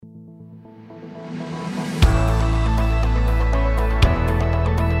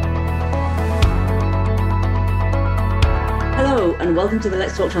Hello, and welcome to the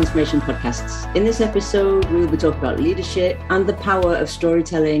Let's Talk Transformation podcasts. In this episode, we will be talking about leadership and the power of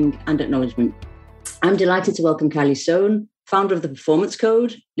storytelling and acknowledgement. I'm delighted to welcome Kylie Sohn, founder of The Performance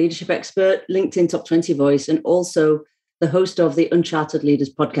Code, leadership expert, LinkedIn Top 20 voice, and also the host of the Uncharted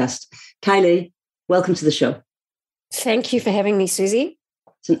Leaders podcast. Kylie, welcome to the show. Thank you for having me, Susie.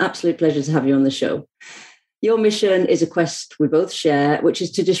 It's an absolute pleasure to have you on the show. Your mission is a quest we both share, which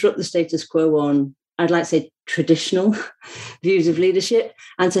is to disrupt the status quo on, I'd like to say, traditional views of leadership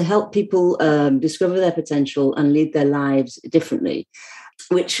and to help people discover their potential and lead their lives differently,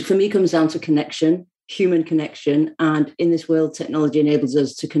 which for me comes down to connection, human connection. And in this world, technology enables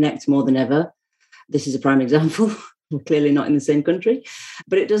us to connect more than ever. This is a prime example. We're clearly not in the same country,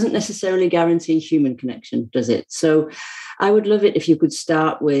 but it doesn't necessarily guarantee human connection, does it? So I would love it if you could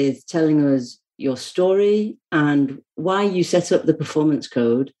start with telling us your story and why you set up the Performance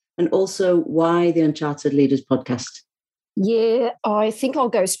Code, and also why the Uncharted Leaders podcast. Yeah, I think I'll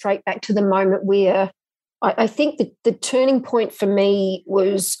go straight back to the moment where I think the turning point for me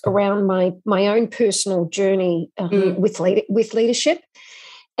was around my own personal journey with leadership.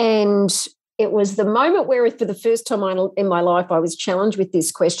 And it was the moment where, for the first time in my life, I was challenged with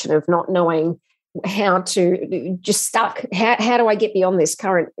this question of not knowing how to, just stuck. How do I get beyond this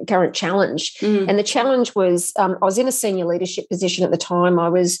current challenge? And the challenge was I was in a senior leadership position at the time.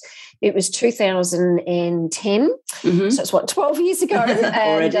 It was 2010, so it's 12 years ago.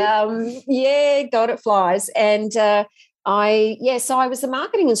 And God, it flies. And so I was the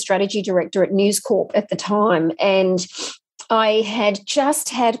marketing and strategy director at News Corp at the time, and I had just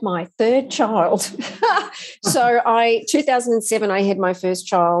had my third child. So 2007, I had my first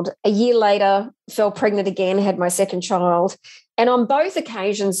child. A year later, fell pregnant again, had my second child. And on both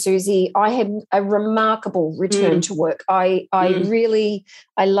occasions, Susie, I had a remarkable return to work. I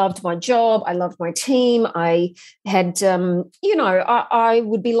loved my job. I loved my team. I had, I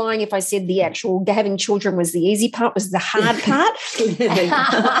would be lying if I said the actual having children was the easy part, was the hard part.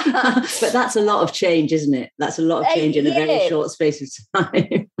 But that's a lot of change, isn't it? That's a lot of change in a very short space of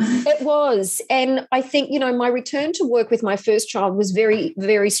time. It was. And I think, my return to work with my first child was very,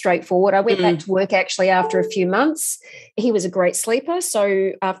 very straightforward. I went back to work actually after a few months. He was a great sleeper.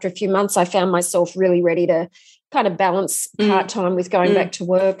 So after a few months, I found myself really ready to kind of balance part-time with going back to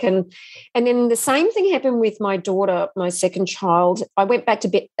work. And then the same thing happened with my daughter, my second child. I went back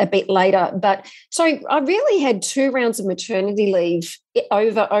to a bit later. But so I really had 2 rounds of maternity leave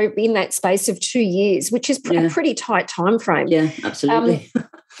over in that space of 2 years, which is a pretty tight time frame. Yeah, absolutely.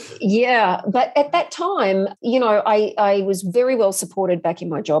 But at that time, I was very well supported back in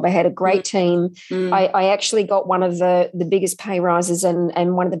my job. I had a great team. I actually got one of the biggest pay rises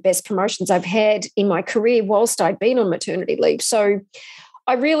and one of the best promotions I've had in my career whilst I'd been on maternity leave. So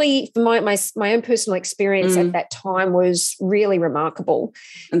I really, my own personal experience at that time was really remarkable.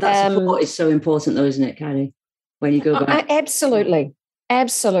 And that support is so important though, isn't it, Kylie, when you go back? Absolutely. I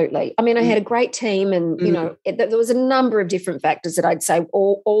mean, I had a great team and, there was a number of different factors that I'd say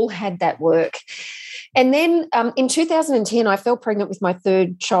all had that work. And then in 2010, I fell pregnant with my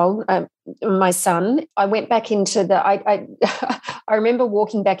third child, my son. I went back into I remember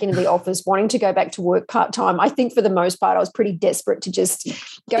walking back into the office, wanting to go back to work part-time. I think for the most part, I was pretty desperate to just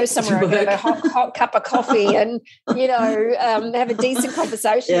go somewhere and have a hot cup of coffee and, have a decent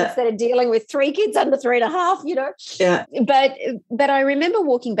conversation instead of dealing with 3 kids under 3.5, Yeah. But I remember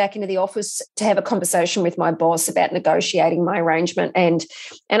walking back into the office to have a conversation with my boss about negotiating my arrangement. And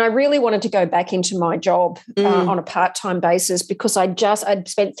I really wanted to go back into my job on a part-time basis because I'd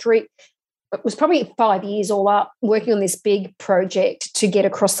spent it was probably 5 years all up working on this big project to get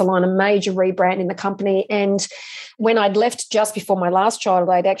across the line, a major rebrand in the company. And when I'd left just before my last child,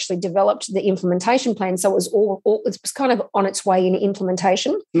 I'd actually developed the implementation plan. So it was kind of on its way in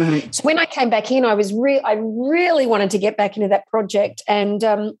implementation. Right. So when I came back in, I really wanted to get back into that project. And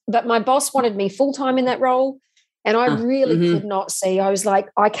but my boss wanted me full-time in that role. And I really could not see. I was like,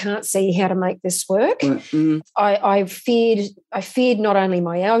 I can't see how to make this work. I feared not only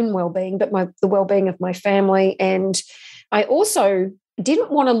my own well-being, but the well-being of my family. And I also didn't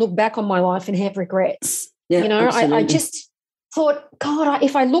want to look back on my life and have regrets. Yeah, I just thought, God,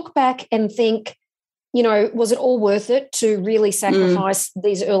 if I look back and think, was it all worth it to really sacrifice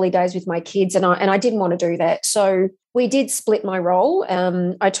these early days with my kids? And I didn't want to do that. So we did split my role.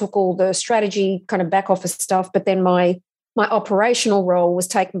 I took all the strategy kind of back office stuff, but then my operational role was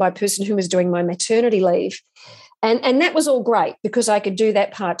taken by a person who was doing my maternity leave. And that was all great because I could do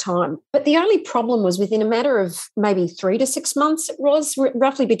that part-time. But the only problem was within a matter of maybe 3 to 6 months, it was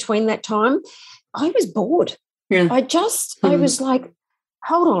roughly between that time, I was bored. Yeah. I was like,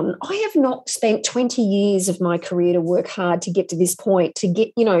 hold on, I have not spent 20 years of my career to work hard to get to this point, to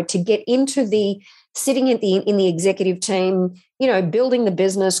get into the sitting in the executive team, building the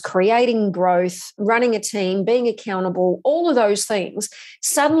business, creating growth, running a team, being accountable, all of those things.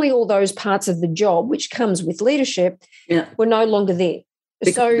 Suddenly all those parts of the job, which comes with leadership, were no longer there.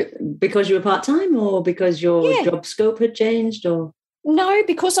 Because you were part-time, or because your job scope had changed, or? No,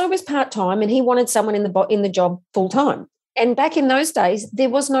 because I was part-time and he wanted someone in the job full-time. And back in those days, there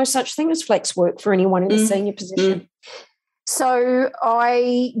was no such thing as flex work for anyone in a senior position. So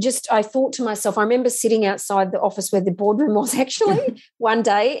I thought to myself, I remember sitting outside the office where the boardroom was actually one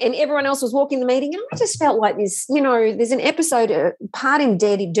day, and everyone else was walking the meeting, and I just felt like this, there's an episode, part in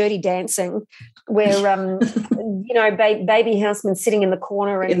Dirty Dancing, where, Baby Houseman's sitting in the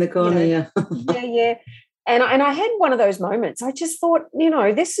corner. And, yeah. And I had one of those moments. I just thought,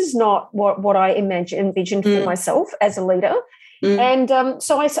 this is not what I envisioned for myself as a leader. And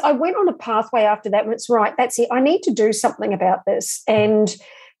so I went on a pathway after that, and it's right, that's it. I need to do something about this. And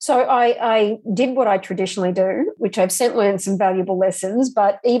so I did what I traditionally do, which I've since learned some valuable lessons.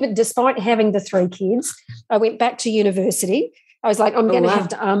 But even despite having the 3 kids, I went back to university. I was like, I'm going to have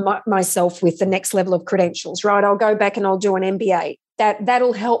to arm myself with the next level of credentials, right? I'll go back and I'll do an MBA.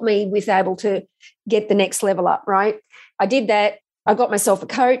 That'll help me with able to get the next level up, right? I did that. I got myself a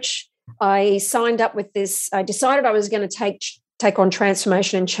coach. I signed up with this. I decided I was going to take on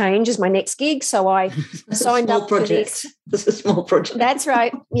transformation and change as my next gig. So I signed up for this. This is a small project. That's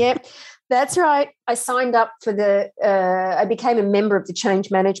right. Yep. That's right. I signed up for I became a member of the Change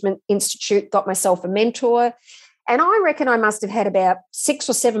Management Institute, got myself a mentor. And I reckon I must have had about 6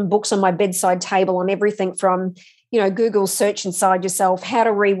 or 7 books on my bedside table on everything from, Google search inside yourself, how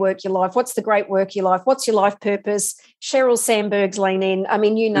to rework your life, what's the great work of your life, what's your life purpose, Sheryl Sandberg's Lean In. I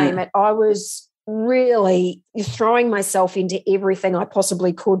mean, you name it. I was really throwing myself into everything I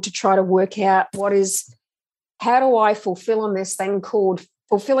possibly could to try to work out how do I fulfill on this thing called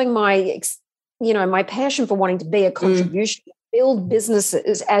fulfilling my passion for wanting to be a contribution, build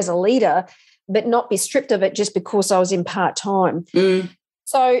businesses as a leader, but not be stripped of it just because I was in part-time.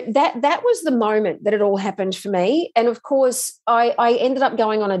 So that was the moment that it all happened for me. And of course, I ended up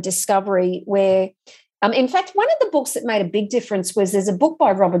going on a discovery where, in fact, one of the books that made a big difference was there's a book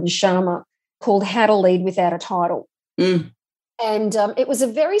by Robin Sharma called How to Lead Without a Title. And it was a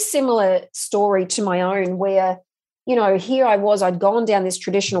very similar story to my own where, here I was, I'd gone down this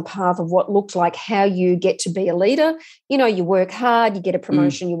traditional path of what looked like how you get to be a leader. You work hard, you get a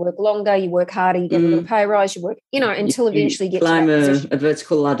promotion, you work longer, you work harder, you get a little pay rise, you work, until eventually you get climb to a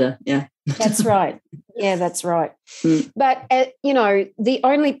vertical ladder. Yeah. That's right. Yeah, that's right. But, the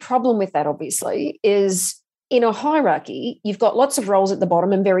only problem with that, obviously, is in a hierarchy, you've got lots of roles at the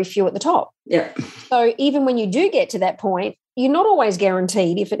bottom and very few at the top. Yeah. So even when you do get to that point, you're not always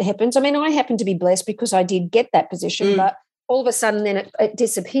guaranteed if it happens. I mean, I happen to be blessed because I did get that position, but all of a sudden then it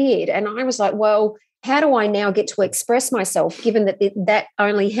disappeared. And I was like, well, how do I now get to express myself given that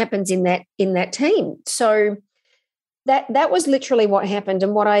only happens in that team? So that was literally what happened.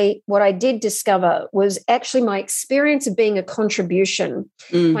 And what I did discover was actually my experience of being a contribution,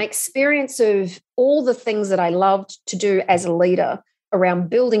 my experience of all the things that I loved to do as a leader around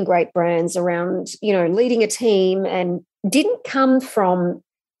building great brands, around, leading a team, and didn't come from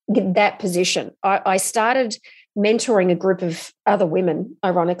that position. I started mentoring a group of other women,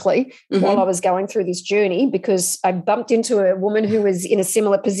 ironically, while I was going through this journey, because I bumped into a woman who was in a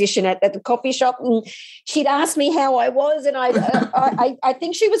similar position at the coffee shop, and she'd asked me how I was, and I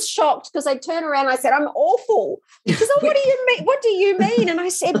think she was shocked because I turned around and I said, I'm awful. She said, oh, what do you mean? What do you mean? And I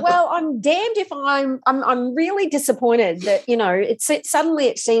said, well, I'm damned if I'm really disappointed that, suddenly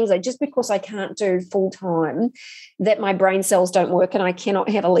it seems like just because I can't do full time, that my brain cells don't work and I cannot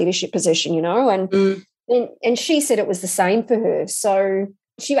have a leadership position, And she said it was the same for her. So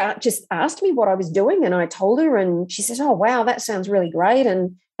she just asked me what I was doing, and I told her, and she says, oh, wow, that sounds really great.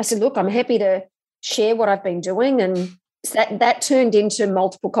 And I said, look, I'm happy to share what I've been doing. And that turned into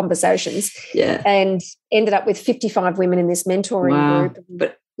multiple conversations and ended up with 55 women in this mentoring group.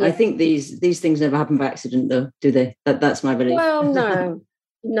 But I think these things never happen by accident, though, do they? That's my belief. Well, no.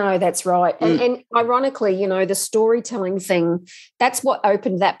 No, that's right. And ironically, the storytelling thing, that's what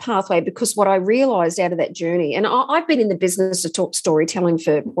opened that pathway, because what I realised out of that journey, and I've been in the business of storytelling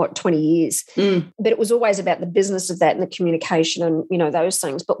for, 20 years, but it was always about the business of that and the communication and, those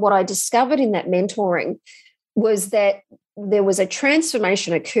things. But what I discovered in that mentoring was that there was a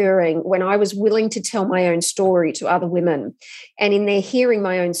transformation occurring when I was willing to tell my own story to other women. And in their hearing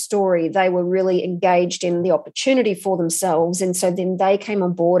my own story, they were really engaged in the opportunity for themselves. And so then they came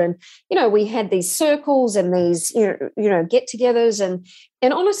on board, and, we had these circles and these, get-togethers.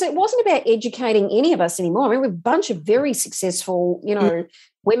 And honestly, it wasn't about educating any of us anymore. I mean, we're a bunch of very successful,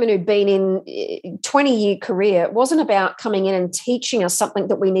 women who'd been in 20-year career. It wasn't about coming in and teaching us something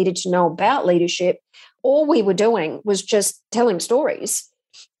that we needed to know about leadership. All we were doing was just telling stories.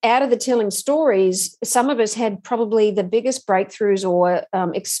 Out of the telling stories, some of us had probably the biggest breakthroughs or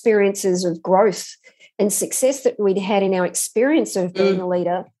experiences of growth and success that we'd had in our experience of being a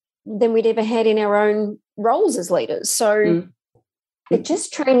leader than we'd ever had in our own roles as leaders. So it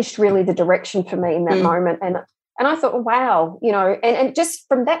just changed really the direction for me in that moment. And I thought, wow, and just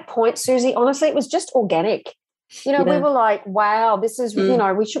from that point, Susie, honestly, it was just organic. We were like, wow, this is, we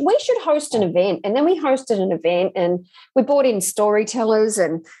should host an event. And then we hosted an event and we brought in storytellers.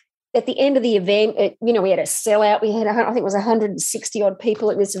 And at the end of the event, we had a sellout. We had, I think it was 160 odd people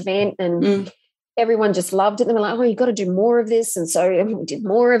at this event, and everyone just loved it. And they were like, oh, you've got to do more of this. And so we did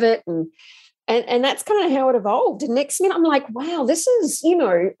more of it. And that's kind of how it evolved. And next minute, I'm like, wow, this is,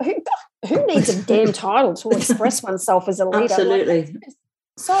 who needs a damn title to express oneself as a leader? Absolutely. Like,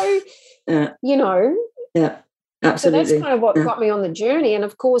 so, Yeah. Absolutely. So that's kind of what got me on the journey. And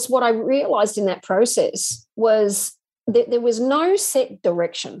of course, what I realized in that process was that there was no set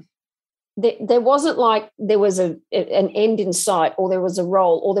direction. There wasn't like there was an end in sight, or there was a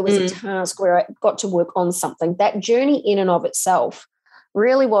role, or there was a task where I got to work on something. That journey in and of itself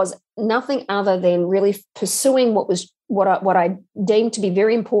really was nothing other than really pursuing what I deemed to be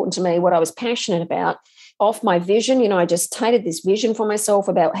very important to me, what I was passionate about, off my vision. I just stated this vision for myself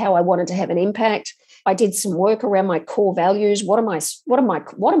about how I wanted to have an impact. I did some work around my core values. What are my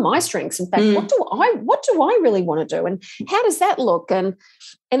strengths? In fact, what do I really want to do? And how does that look? And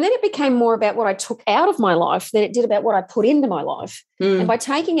then it became more about what I took out of my life than it did about what I put into my life. And by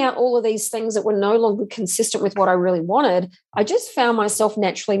taking out all of these things that were no longer consistent with what I really wanted, I just found myself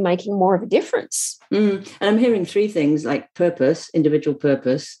naturally making more of a difference. And I'm hearing three things, like purpose, individual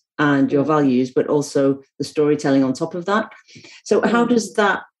purpose, and your values, but also the storytelling on top of that. So how does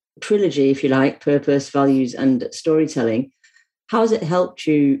that trilogy, if you like, purpose, values, and storytelling, how has it helped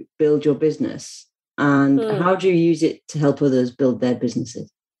you build your business? And how do you use it to help others build their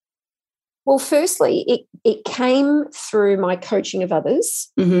businesses? Well, firstly, it came through my coaching of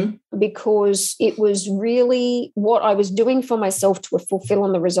others, because it was really what I was doing for myself to fulfill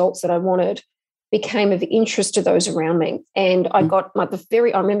on the results that I wanted became of interest to those around me. And I got I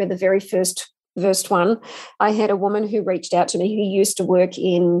remember the very first one. I had a woman who reached out to me who used to work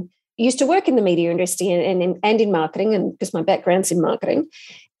in the media industry and in marketing, and because my background's in marketing.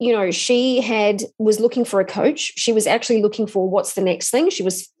 She was looking for a coach. She was actually looking for what's the next thing. She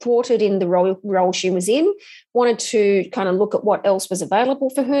was thwarted in the role she was in, wanted to kind of look at what else was available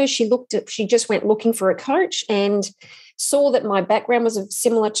for her. She just went looking for a coach and saw that my background was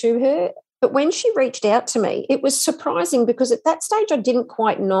similar to her. But when she reached out to me, it was surprising, because at that stage I didn't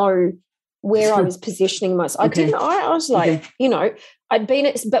quite know where I was positioning myself. I was like, I'd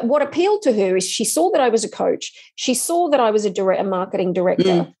been, but what appealed to her is she saw that I was a coach. She saw that I was a marketing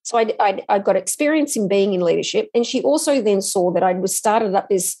director. So I got experience in being in leadership. And she also then saw that I was started up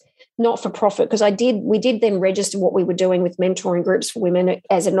this not-for-profit, because we did then register what we were doing with mentoring groups for women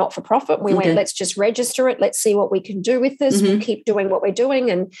as a not-for-profit. We went, let's just register it. Let's see what we can do with this. We'll keep doing what we're doing.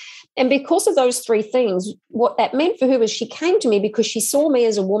 And because of those three things, what that meant for her was she came to me because she saw me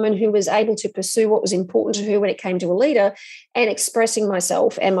as a woman who was able to pursue what was important to her when it came to a leader and expressing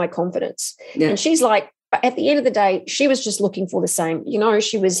myself and my confidence. Yeah. And she's like, at the end of the day, she was just looking for the same.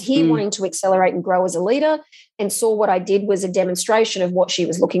 She was here wanting to accelerate and grow as a leader, and saw what I did was a demonstration of what she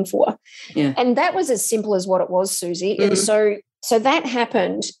was looking for. Yeah. And that was as simple as what it was, Susie. And so that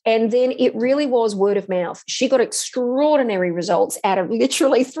happened. And then it really was word of mouth. She got extraordinary results out of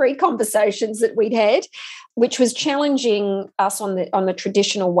literally 3 conversations that we'd had, which was challenging us on the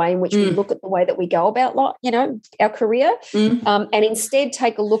traditional way in which we look at the way that we go about, our career, and instead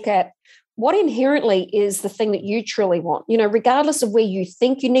take a look at what inherently is the thing that you truly want, regardless of where you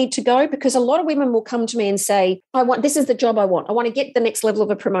think you need to go, because a lot of women will come to me and say, this is the job I want. I want to get the next level of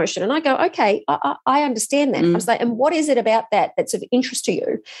a promotion. And I go, okay, I understand that. I was like, and what is it about that that's of interest to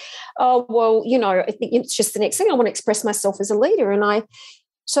you? Oh, well, I think it's just the next thing. I want to express myself as a leader. And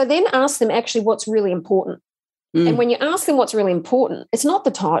so then ask them actually what's really important. And when you ask them what's really important, it's not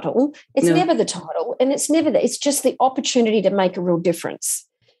the title. It's never the title. And it's never that. It's just the opportunity to make a real difference.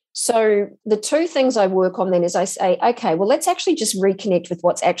 So the two things I work on then is I say, okay, well, let's actually just reconnect with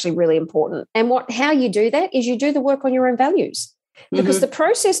what's actually really important. And how you do that is you do the work on your own values, because the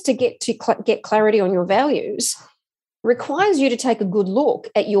process to get clarity on your values requires you to take a good look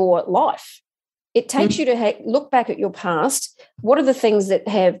at your life. It takes you to look back at your past. What are the things that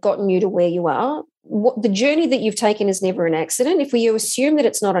have gotten you to where you are? What the journey that you've taken is never an accident. If you assume that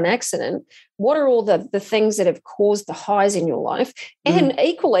it's not an accident, what are all the things that have caused the highs in your life? And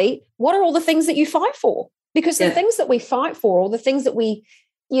equally, what are all the things that you fight for? Because the things that we fight for, or the things that we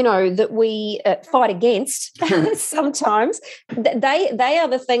fight against sometimes, they are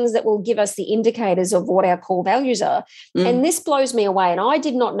the things that will give us the indicators of what our core values are. And this blows me away. And I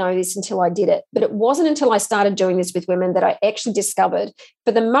did not know this until I did it. But it wasn't until I started doing this with women that I actually discovered,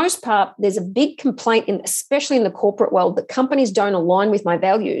 for the most part, there's a big complaint, especially in the corporate world, that companies don't align with my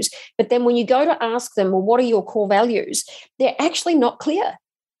values. But then when you go to ask them, well, what are your core values? They're actually not clear.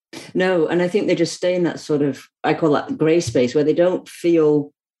 No, and I think they just stay in that sort of, I call that gray space, where they don't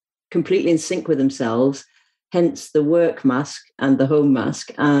feel completely in sync with themselves, hence the work mask and the home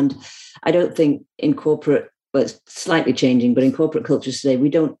mask. And I don't think in corporate, well, it's slightly changing, but in corporate cultures today, we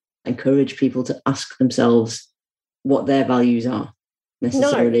don't encourage people to ask themselves what their values are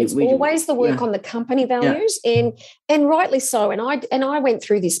necessarily. No, it's always the work on the company values, and rightly so. And I went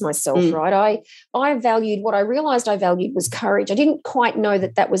through this myself, right? I valued, what I realized I valued was courage. I didn't quite know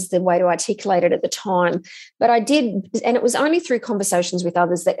that was the way to articulate it at the time, but I did, and it was only through conversations with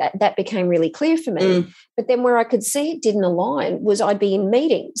others that became really clear for me. But then where I could see it didn't align was I'd be in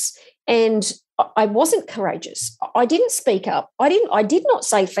meetings and I wasn't courageous. I didn't speak up. I did not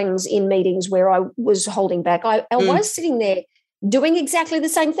say things in meetings where I was holding back. I was sitting there doing exactly the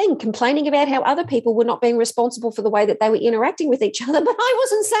same thing, complaining about how other people were not being responsible for the way that they were interacting with each other, but I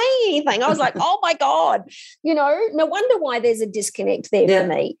wasn't saying anything. I was like, oh my God, no wonder why there's a disconnect there for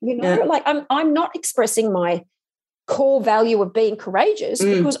me. Like I'm not expressing my core value of being courageous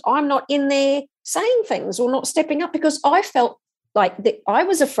because I'm not in there saying things or not stepping up, because I felt like that I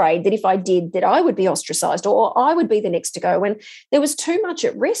was afraid that if I did, that I would be ostracized or I would be the next to go. And there was too much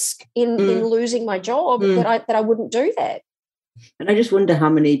at risk in losing my job that I wouldn't do that. And I just wonder how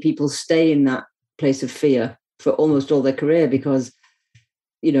many people stay in that place of fear for almost all their career, because,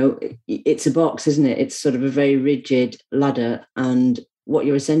 it's a box, isn't it? It's sort of a very rigid ladder. And what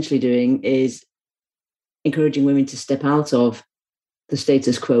you're essentially doing is encouraging women to step out of the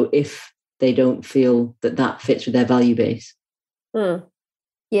status quo if they don't feel that fits with their value base.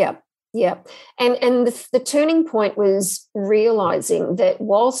 Yeah. And the turning point was realizing that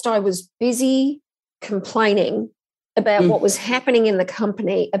whilst I was busy complaining about what was happening in the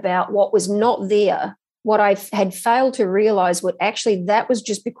company, about what was not there, what I had failed to realize was actually that was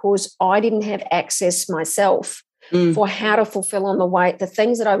just because I didn't have access myself for how to fulfill on the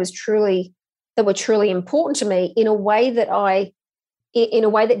things that were truly important to me in a way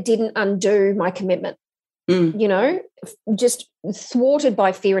that didn't undo my commitment. Just thwarted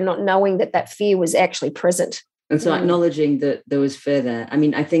by fear and not knowing that fear was actually present. And so acknowledging that there was fear there. I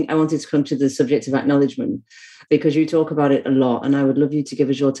mean, I think I wanted to come to the subject of acknowledgement because you talk about it a lot, and I would love you to give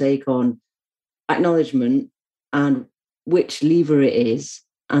us your take on acknowledgement and which lever it is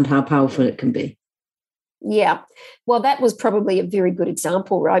and how powerful it can be. Yeah. Well, that was probably a very good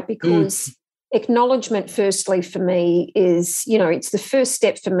example, right? Because acknowledgement, firstly, for me is, it's the first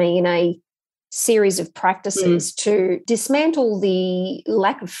step for me in a series of practices to dismantle the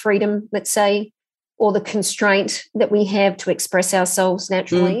lack of freedom, let's say, or the constraint that we have to express ourselves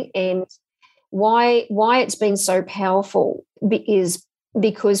naturally. And why it's been so powerful is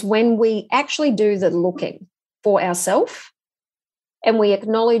because when we actually do the looking for ourselves and we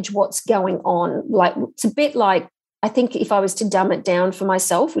acknowledge what's going on, like it's a bit like, I think if I was to dumb it down for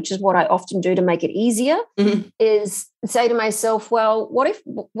myself, which is what I often do to make it easier, is say to myself, well,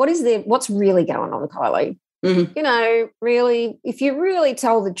 what's really going on, Kylie? Really, if you really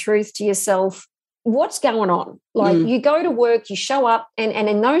tell the truth to yourself, what's going on? Like you go to work, you show up, and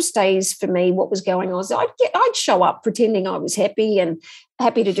in those days for me, what was going on is I'd show up pretending I was happy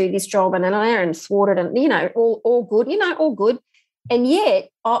to do this job and thwarted and, all good, all good. And yet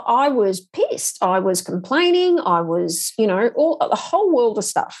I was pissed. I was complaining. I was, a whole world of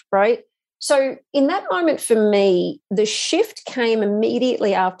stuff, right? So in that moment for me, the shift came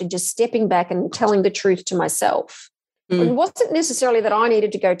immediately after just stepping back and telling the truth to myself. It wasn't necessarily that I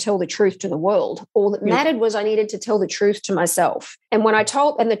needed to go tell the truth to the world. All that mattered was I needed to tell the truth to myself. And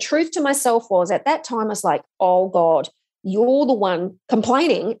the truth to myself was at that time, I was like, oh God, you're the one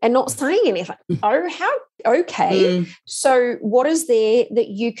complaining and not saying anything. Oh, how okay. So what is there that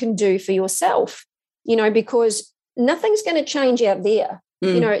you can do for yourself? Because nothing's going to change out there.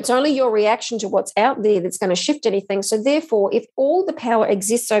 It's only your reaction to what's out there that's going to shift anything. So therefore, if all the power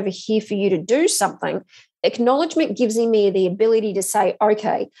exists over here for you to do something, acknowledgement gives me the ability to say,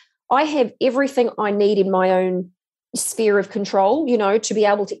 okay, I have everything I need in my own sphere of control, to be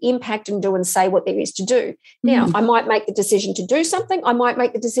able to impact and do and say what there is to do. Now, I might make the decision to do something. I might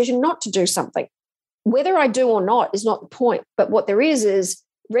make the decision not to do something. Whether I do or not is not the point. But what there is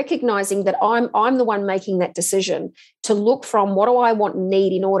recognizing that I'm the one making that decision to look from what do I want and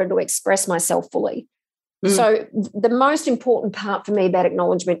need in order to express myself fully. So the most important part for me about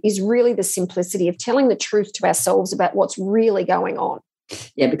acknowledgement is really the simplicity of telling the truth to ourselves about what's really going on.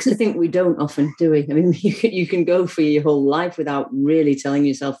 Yeah, because I think we don't often, do we? I mean, you can go for your whole life without really telling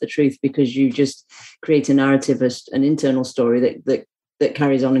yourself the truth because you just create a narrative, an internal story that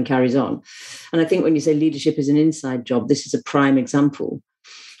carries on and carries on. And I think when you say leadership is an inside job, this is a prime example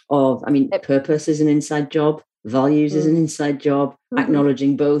of, purpose is an inside job, values is an inside job,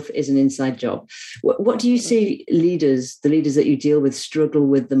 acknowledging both is an inside job. What do you see the leaders that you deal with struggle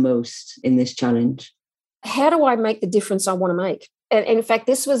with the most in this challenge? How do I make the difference I want to make? And in fact,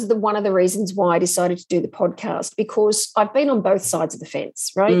 this was one of the reasons why I decided to do the podcast, because I've been on both sides of the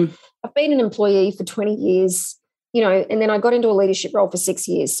fence, right? I've been an employee for 20 years, and then I got into a leadership role for 6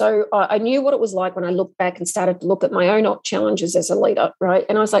 years. So I knew what it was like when I looked back and started to look at my own challenges as a leader, right?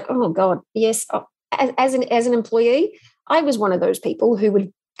 And I was like, oh God, yes. As an employee, I was one of those people who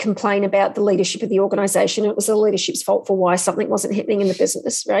would complain about the leadership of the organization. It was the leadership's fault for why something wasn't happening in the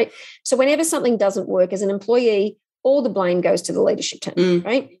business, right? So whenever something doesn't work as an employee, all the blame goes to the leadership team,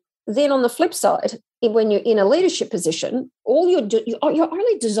 right? Then on the flip side, when you're in a leadership position, all your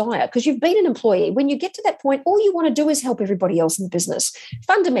only desire, because you've been an employee, when you get to that point, all you want to do is help everybody else in the business,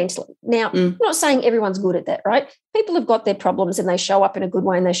 fundamentally. Now, I'm not saying everyone's good at that, right? People have got their problems and they show up in a good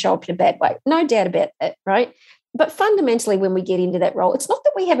way and they show up in a bad way. No doubt about that, right? But fundamentally, when we get into that role, it's not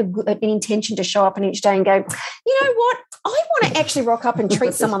that we have an intention to show up in each day and go, you know what, I want to actually rock up and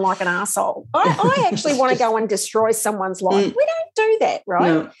treat someone like an arsehole. I actually want to go and destroy someone's life. We don't do that, right?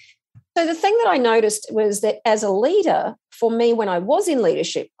 No. So the thing that I noticed was that as a leader, for me, when I was in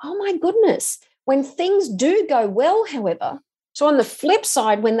leadership, oh my goodness, when things do go well, however, so on the flip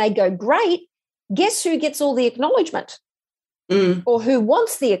side, when they go great, guess who gets all the acknowledgement or who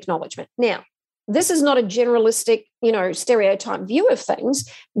wants the acknowledgement? Now, this is not a generalistic, stereotype view of things,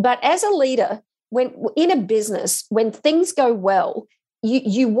 but as a leader, when in a business, when things go well,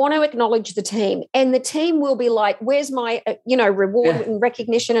 you want to acknowledge the team, and the team will be like, where's my, reward and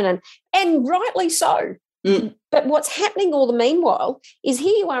recognition, and rightly so. But what's happening all the meanwhile is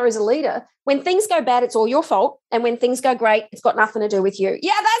here you are as a leader. When things go bad, it's all your fault. And when things go great, it's got nothing to do with you.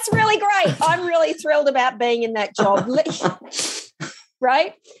 Yeah, that's really great. I'm really thrilled about being in that job.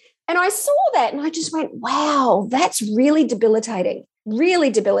 Right? And I saw that and I just went, wow, that's really debilitating.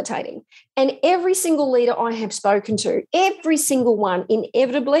 And every single leader I have spoken to, every single one,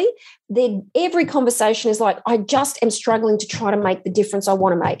 inevitably, every conversation is like, I just am struggling to try to make the difference I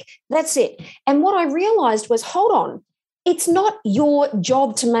want to make. That's it. And what I realized was, hold on, it's not your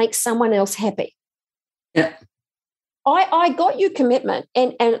job to make someone else happy. Yeah. I got your commitment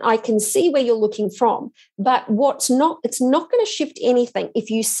and I can see where you're looking from, but it's not going to shift anything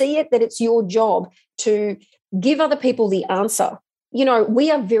if you see it that it's your job to give other people the answer. We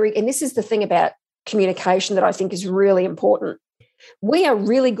are and this is the thing about communication that I think is really important. We are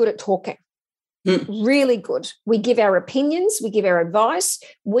really good at talking, really good. We give our opinions, we give our advice,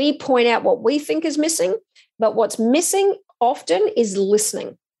 we point out what we think is missing, but what's missing often is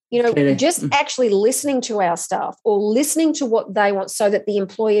listening. Just actually listening to our staff or listening to what they want so that the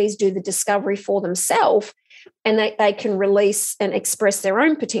employees do the discovery for themselves and they can release and express their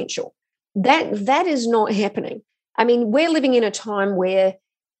own potential. That is not happening. I mean, we're living in a time where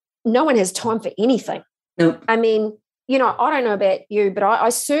no one has time for anything. Nope. I mean, I don't know about you, but I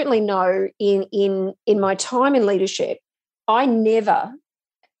certainly know in my time in leadership, I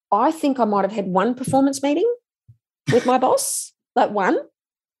think I might have had one performance meeting with my boss, like one.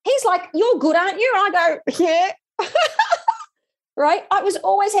 He's like, you're good, aren't you? I go, yeah. Right? I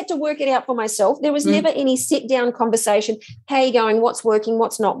always had to work it out for myself. There was never any sit-down conversation, how are you going, what's working,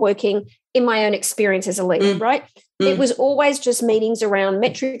 what's not working, in my own experience as a leader, right? It was always just meetings around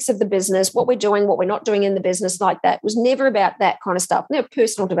metrics of the business, what we're doing, what we're not doing in the business, like that. It was never about that kind of stuff, never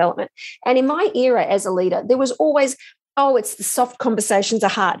personal development. And in my era as a leader, there was always, it's the soft conversations are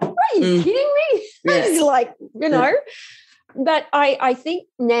hard. Are you kidding me? Yeah. It's like, But I think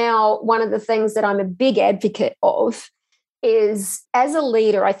now one of the things that I'm a big advocate of is, as a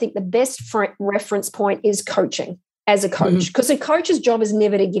leader, I think the best reference point is coaching as a coach, because a coach's job is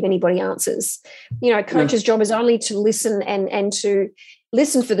never to give anybody answers. A coach's job is only to listen and to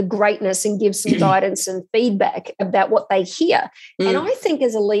listen for the greatness and give some guidance and feedback about what they hear. And I think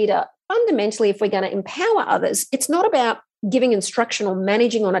as a leader, fundamentally, if we're going to empower others, it's not about giving instruction or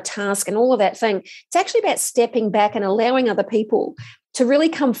managing on a task and all of that thing. It's actually about stepping back and allowing other people to really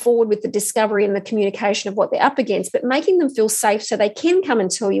come forward with the discovery and the communication of what they're up against, but making them feel safe so they can come and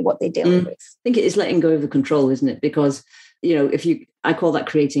tell you what they're dealing with. I think it is letting go of the control, isn't it? Because, I call that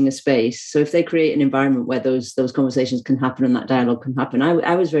creating a space. So if they create an environment where those conversations can happen and that dialogue can happen,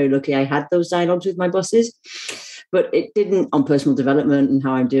 I was very lucky. I had those dialogues with my bosses, but it didn't on personal development and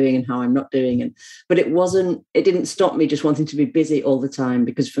how I'm doing and how I'm not doing. But it didn't stop me just wanting to be busy all the time,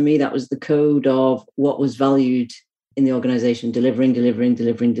 because for me, that was the code of what was valued in the organization,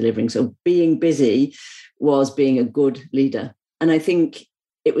 delivering. So being busy was being a good leader. And I think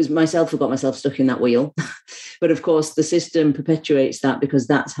it was myself who got myself stuck in that wheel. But of course, the system perpetuates that because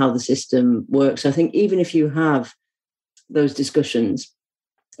that's how the system works. So I think even if you have those discussions,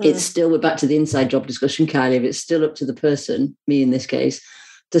 it's still, we're back to the inside job discussion, Kylie, if it's still up to the person, me in this case,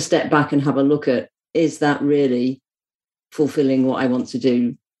 to step back and have a look at, is that really fulfilling what I want to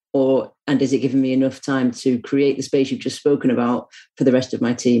do? And is it giving me enough time to create the space you've just spoken about for the rest of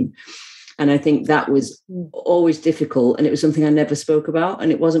my team? And I think that was always difficult. And it was something I never spoke about.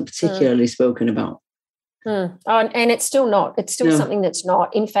 And it wasn't particularly spoken about. Oh, and it's still not. It's still something that's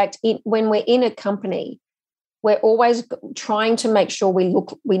not. In fact, when we're in a company, we're always trying to make sure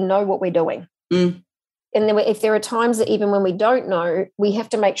we know what we're doing. And then if there are times that even when we don't know, we have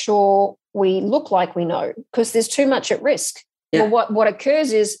to make sure we look like we know, because there's too much at risk. Yeah. Well, what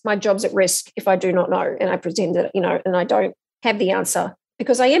occurs is my job's at risk if I do not know and I pretend that, and I don't have the answer,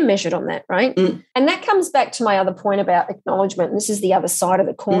 because I am measured on that, right? And that comes back to my other point about acknowledgement. And this is the other side of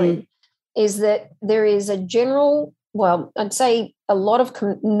the coin, is that there is a general, I'd say a lot of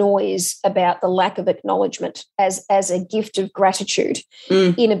noise about the lack of acknowledgement as a gift of gratitude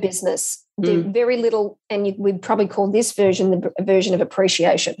in a business. Very little, and we'd probably call this version the version of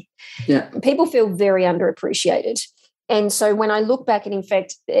appreciation. Yeah. People feel very underappreciated. And so when I look back, and in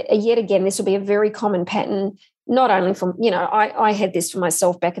fact, yet again, this will be a very common pattern, not only from, I had this for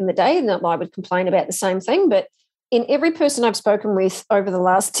myself back in the day, and I would complain about the same thing, but in every person I've spoken with over the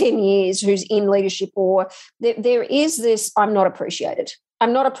last 10 years who's in leadership, or there is this, I'm not appreciated.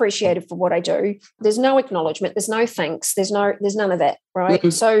 I'm not appreciated for what I do. There's no acknowledgement. There's no thanks. There's none of that,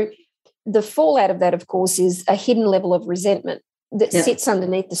 right? So the fallout of that, of course, is a hidden level of resentment that sits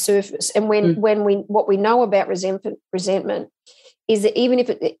underneath the surface. And what we know about resentment is that even if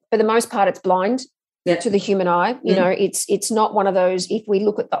for the most part, it's blind to the human eye, it's not one of those, if we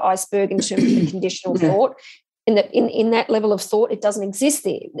look at the iceberg in terms of the conditional thought, in that level of thought, it doesn't exist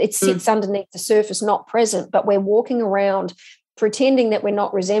there. It sits underneath the surface, not present, but we're walking around pretending that we're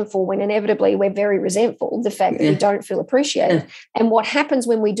not resentful when inevitably we're very resentful, the fact that we don't feel appreciated. And what happens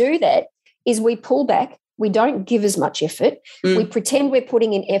when we do that is we pull back. We don't give as much effort. We pretend we're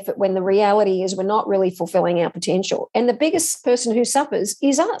putting in effort when the reality is we're not really fulfilling our potential. And the biggest person who suffers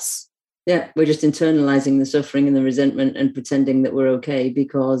is us. Yeah, we're just internalizing the suffering and the resentment and pretending that we're okay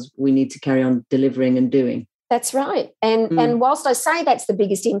because we need to carry on delivering and doing. That's right. And whilst I say that's the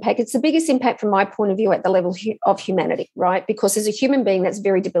biggest impact, it's the biggest impact from my point of view at the level of humanity, right? Because as a human being, that's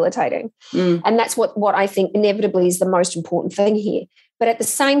very debilitating. And that's what I think inevitably is the most important thing here. But at the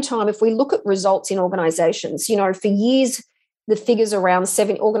same time, if we look at results in organisations, for years, the figures around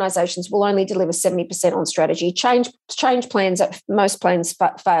organisations will only deliver 70% on strategy. Change plans, most plans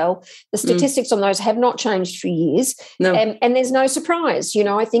fail. The statistics on those have not changed for years. No. And there's no surprise,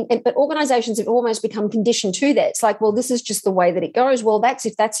 I think, but organisations have almost become conditioned to that. It's like, well, this is just the way that it goes. Well, that's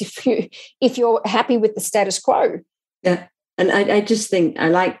if you're happy with the status quo. Yeah. And I just think I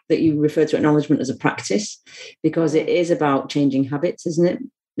like that you refer to acknowledgement as a practice, because it is about changing habits, isn't it?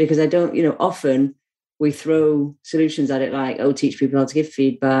 Because I don't, often we throw solutions at it like, teach people how to give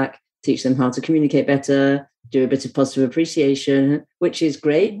feedback, teach them how to communicate better, do a bit of positive appreciation, which is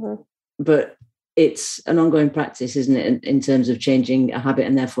great. But it's an ongoing practice, isn't it, in terms of changing a habit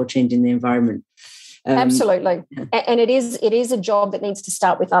and therefore changing the environment. Absolutely. And it is a job that needs to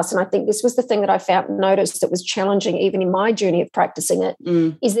start with us. And I think this was the thing that I noticed that was challenging even in my journey of practicing it,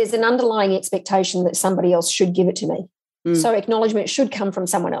 is there's an underlying expectation that somebody else should give it to me. So acknowledgement should come from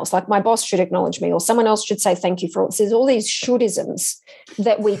someone else, like my boss should acknowledge me, or someone else should say thank you for it. So there's all these shouldisms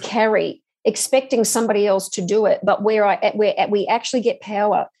that we carry, expecting somebody else to do it. But where we actually get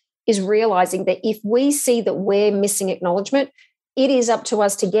power is realizing that if we see that we're missing acknowledgement, it is up to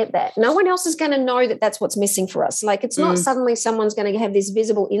us to get that. No one else is going to know that that's what's missing for us. Like, it's not suddenly someone's going to have this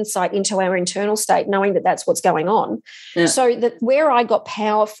visible insight into our internal state, knowing that that's what's going on. Yeah. So that where I got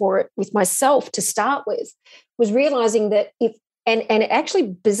power for it with myself to start with was realizing that if And it actually,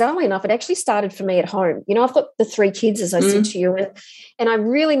 bizarrely enough, it actually started for me at home. You know, I've got the 3 kids, as I said to you, and I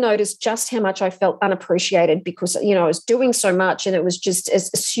really noticed just how much I felt unappreciated because, you know, I was doing so much and it was just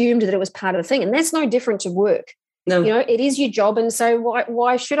assumed that it was part of the thing. And that's no different to work. No. You know, it is your job. And so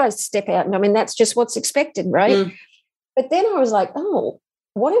why should I step out? And I mean, that's just what's expected, right? But then I was like, oh,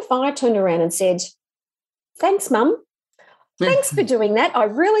 what if I turned around and said, thanks, Mum. Thanks for doing that. I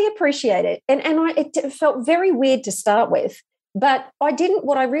really appreciate it. And it felt very weird to start with. But I didn't,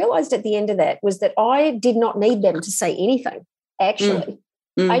 what I realized at the end of that was that I did not need them to say anything, actually.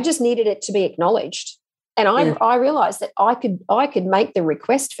 I just needed it to be acknowledged. And I realized that I could make the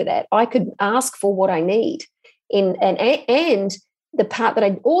request for that. I could ask for what I need. And the part that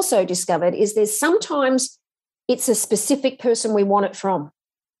I also discovered is there's sometimes it's a specific person we want it from.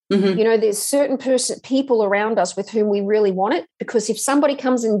 You know, there's certain people around us with whom we really want it, because if somebody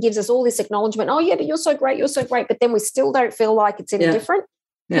comes and gives us all this acknowledgement, oh, yeah, but you're so great, but then we still don't feel like it's any different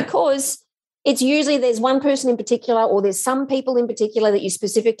because it's usually there's one person in particular or there's some people in particular that you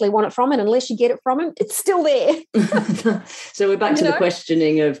specifically want it from, and unless you get it from them, it's still there. So we're back to the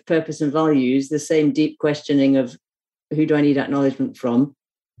questioning of purpose and values, the same deep questioning of who do I need acknowledgement from,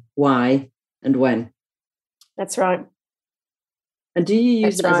 why, and when. That's right. And do you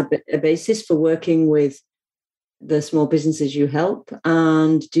use that as a basis for working with the small businesses you help?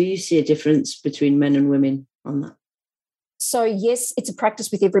 And do you see a difference between men and women on that? So, yes, it's a practice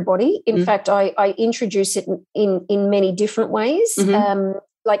with everybody. In fact, I introduce it in many different ways.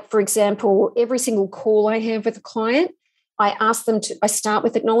 Like, for example, every single call I have with a client, I start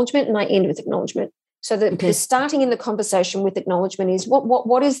with acknowledgement and I end with acknowledgement. So the starting in the conversation with acknowledgement is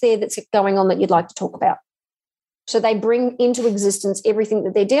what is there that's going on that you'd like to talk about? So they bring into existence everything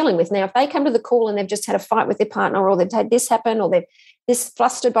that they're dealing with. Now, if they come to the call and they've just had a fight with their partner, or they've had this happen, or they're this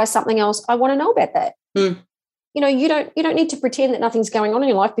flustered by something else, I want to know about that. You know, you don't need to pretend that nothing's going on in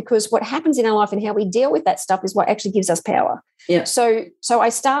your life, because what happens in our life and how we deal with that stuff is what actually gives us power. Yeah. So I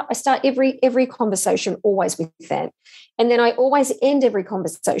start every conversation always with that. And then I always end every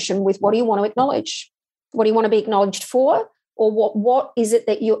conversation with, what do you want to acknowledge? What do you want to be acknowledged for? Or what is it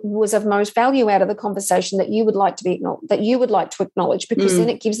that was of most value out of the conversation that you would like to acknowledge, because then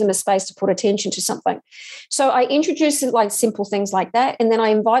it gives them a space to put attention to something. So I introduce like simple things like that, and then I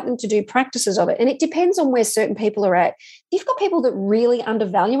invite them to do practices of it. And it depends on where certain people are at. You've got people that really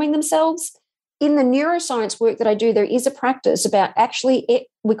undervaluing themselves. In the neuroscience work that I do, there is a practice about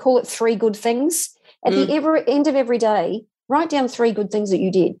we call it 3 good things. At the end of every day, write down 3 good things that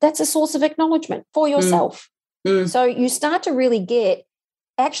you did. That's a source of acknowledgement for yourself. So you start to really get,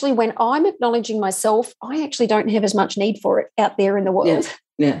 actually, when I'm acknowledging myself, I actually don't have as much need for it out there in the world.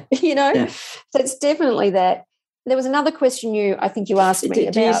 You know? So it's definitely that. There was another question I think you asked me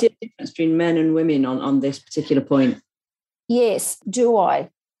about. Do you see a difference between men and women on this particular point? Yes. Do I?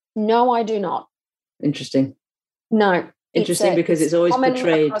 No, I do not. Interesting. No. Interesting, because it's always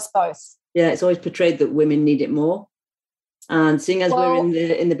portrayed. Across both. Yeah, it's always portrayed that women need it more. And seeing as we're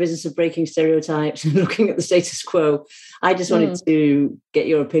in the business of breaking stereotypes and looking at the status quo, I just wanted to get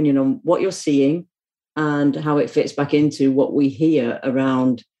your opinion on what you're seeing and how it fits back into what we hear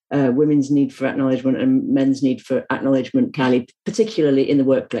around women's need for acknowledgement and men's need for acknowledgement, Kylie, particularly in the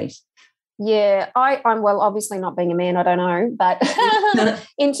workplace. Yeah, I'm obviously not being a man, I don't know, but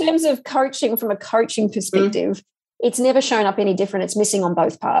in terms of coaching, from a coaching perspective, it's never shown up any different. It's missing on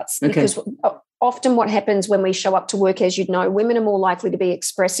both parts, because often what happens when we show up to work, as you'd know, women are more likely to be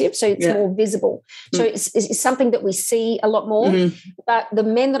expressive, so it's more visible. So it's something that we see a lot more. But the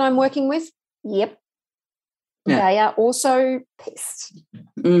men that I'm working with, they are also pissed.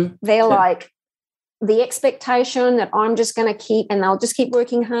 They're like, the expectation that I'm just going to keep, and they'll just keep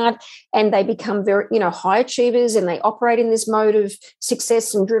working hard, and they become very, high achievers, and they operate in this mode of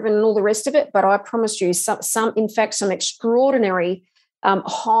success and driven and all the rest of it. But I promise you, some extraordinary,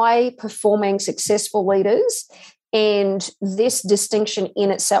 high performing, successful leaders. And this distinction in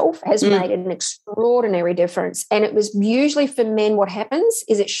itself has made an extraordinary difference. And it was usually for men, what happens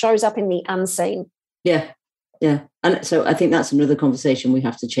is it shows up in the unseen. Yeah. And so I think that's another conversation we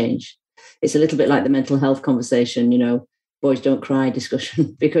have to change. It's a little bit like the mental health conversation, boys don't cry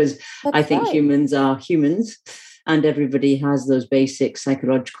discussion, because I think humans are humans, and everybody has those basic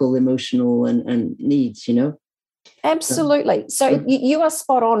psychological, emotional and needs, Absolutely. So you are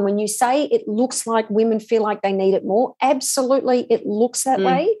spot on when you say it looks like women feel like they need it more. Absolutely, it looks that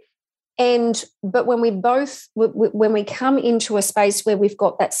way. But when we come into a space where we've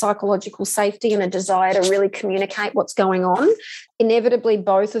got that psychological safety and a desire to really communicate what's going on, inevitably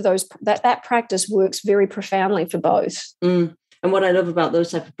both of those, that practice works very profoundly for both. And what I love about those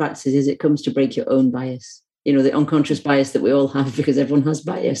type of practices is it comes to break your own bias. the unconscious bias that we all have, because everyone has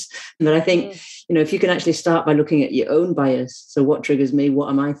bias. But I think, if you can actually start by looking at your own bias. So what triggers me? What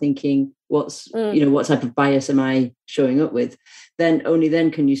am I thinking? What type of bias am I showing up with? Then only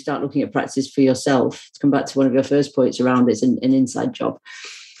then can you start looking at practice for yourself. To come back to one of your first points around it's an inside job.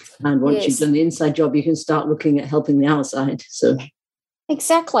 And once you've done the inside job, you can start looking at helping the outside. So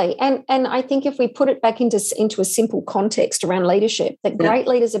exactly. And I think if we put it back into a simple context around leadership, that great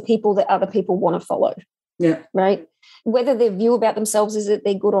leaders are people that other people want to follow. Yeah. Right. Whether their view about themselves is that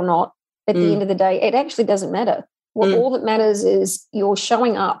they're good or not, at the end of the day, it actually doesn't matter. All that matters is you're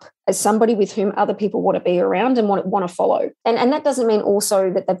showing up as somebody with whom other people want to be around and want to follow. And that doesn't mean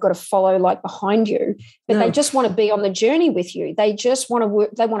also that they've got to follow like behind you, but they just want to be on the journey with you. They just want to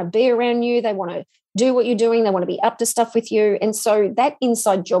work. They want to be around you. They want to do what you're doing. They want to be up to stuff with you. And so that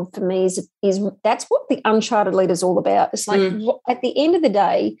inside job for me is that's what the uncharted leader is all about. It's like at the end of the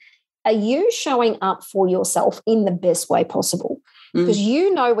day, are you showing up for yourself in the best way possible? Because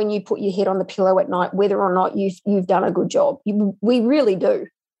when you put your head on the pillow at night, whether or not you've done a good job. We really do.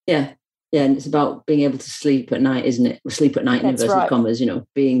 Yeah. Yeah. And it's about being able to sleep at night, isn't it? Sleep at night in inverted commas,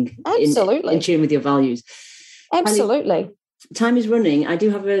 being in tune with your values. Absolutely. Time is running. I do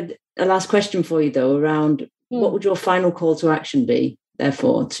have a last question for you, though, around what would your final call to action be,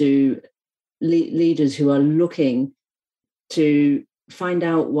 therefore, to leaders who are looking to find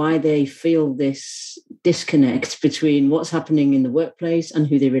out why they feel this disconnect between what's happening in the workplace and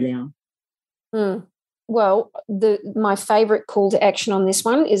who they really are? Well, my favorite call to action on this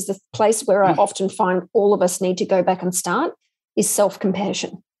one is the place where I often find all of us need to go back and start is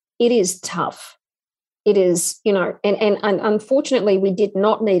self-compassion. It is tough. It is, and unfortunately, we did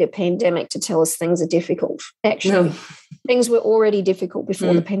not need a pandemic to tell us things are difficult. Actually, things were already difficult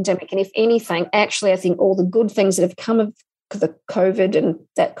before the pandemic. And if anything, actually, I think all the good things that have come of the COVID and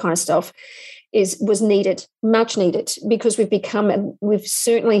that kind of stuff was needed, much needed, because we've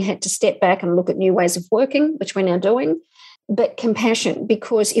certainly had to step back and look at new ways of working, which we're now doing. But compassion,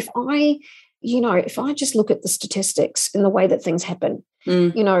 because if I just look at the statistics and the way that things happen,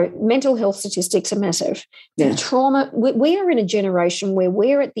 mental health statistics are massive. Yeah. Trauma, we are in a generation where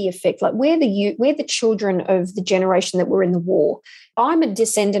we're at the effect, like we're the children of the generation that were in the war. I'm a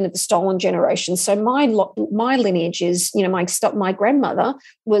descendant of the stolen generation. So my lineage is, my grandmother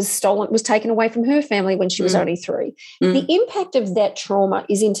was taken away from her family when she was only 3. The impact of that trauma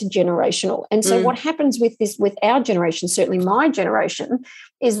is intergenerational. And so what happens with our generation, certainly my generation,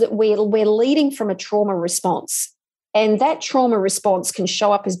 is that we're leading from a trauma response. And that trauma response can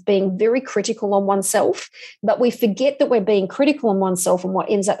show up as being very critical on oneself, but we forget that we're being critical on oneself, and what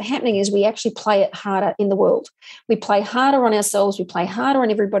ends up happening is we actually play it harder in the world. We play harder on ourselves, we play harder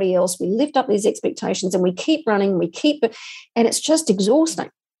on everybody else, we lift up these expectations and we keep running, and it's just exhausting.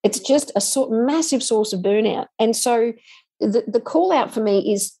 It's just a massive source of burnout. And so the call out for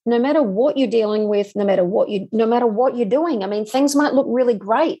me is no matter what you're dealing with, no matter what you're doing, I mean, things might look really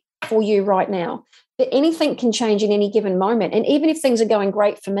great for you right now, but anything can change in any given moment. And even if things are going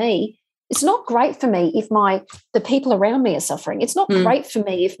great for me, it's not great for me if the people around me are suffering. It's not great for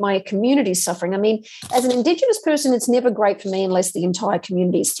me if my community is suffering. I mean, as an Indigenous person, it's never great for me unless the entire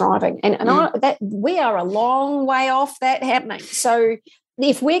community is thriving. And we are a long way off that happening. So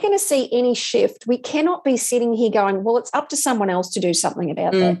if we're going to see any shift, we cannot be sitting here going, well, it's up to someone else to do something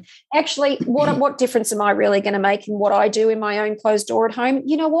about that. Actually, what difference am I really going to make in what I do in my own closed door at home?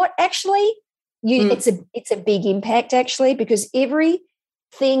 You know what? Actually, it's a big impact, actually, because everything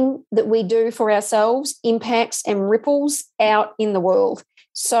that we do for ourselves impacts and ripples out in the world.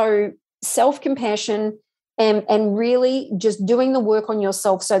 So self-compassion and really just doing the work on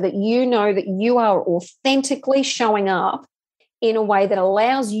yourself so that you know that you are authentically showing up in a way that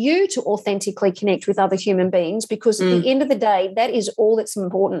allows you to authentically connect with other human beings, because at the end of the day, that is all that's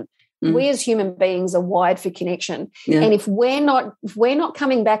important. We as human beings are wired for connection. Yeah. And if we're not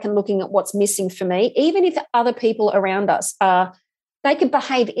coming back and looking at what's missing for me, even if other people around us they could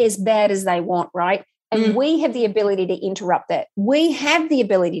behave as bad as they want, right? And we have the ability to interrupt that. We have the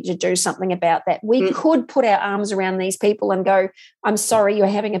ability to do something about that. We could put our arms around these people and go, I'm sorry, you're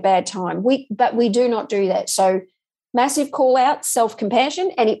having a bad time. But we do not do that. So massive call out,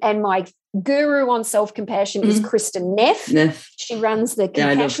 self-compassion. And my guru on self-compassion is Kristen Neff. She runs the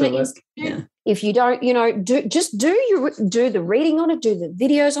Compassionate Institute. Yeah. If you don't, do the reading on it, do the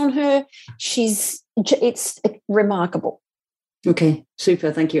videos on her. It's remarkable. Okay,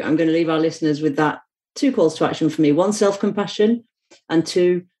 super. Thank you. I'm going to leave our listeners with that 2 calls to action for me. 1, self-compassion, and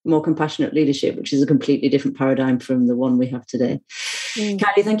 2, more compassionate leadership, which is a completely different paradigm from the one we have today.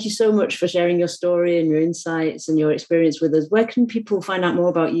 Kylie, thank you so much for sharing your story and your insights and your experience with us. Where can people find out more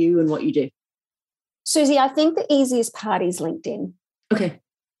about you and what you do? Susie, I think the easiest part is LinkedIn. Okay.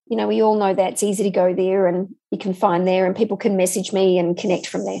 You know, we all know that it's easy to go there and you can find there and people can message me and connect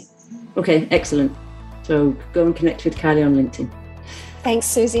from there. Okay, excellent. So go and connect with Kylie on LinkedIn. Thanks,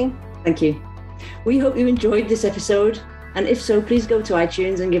 Susie. Thank you. We hope you enjoyed this episode. And if so, please go to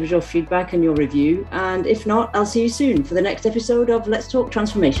iTunes and give us your feedback and your review. And if not, I'll see you soon for the next episode of Let's Talk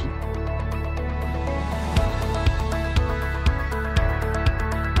Transformation.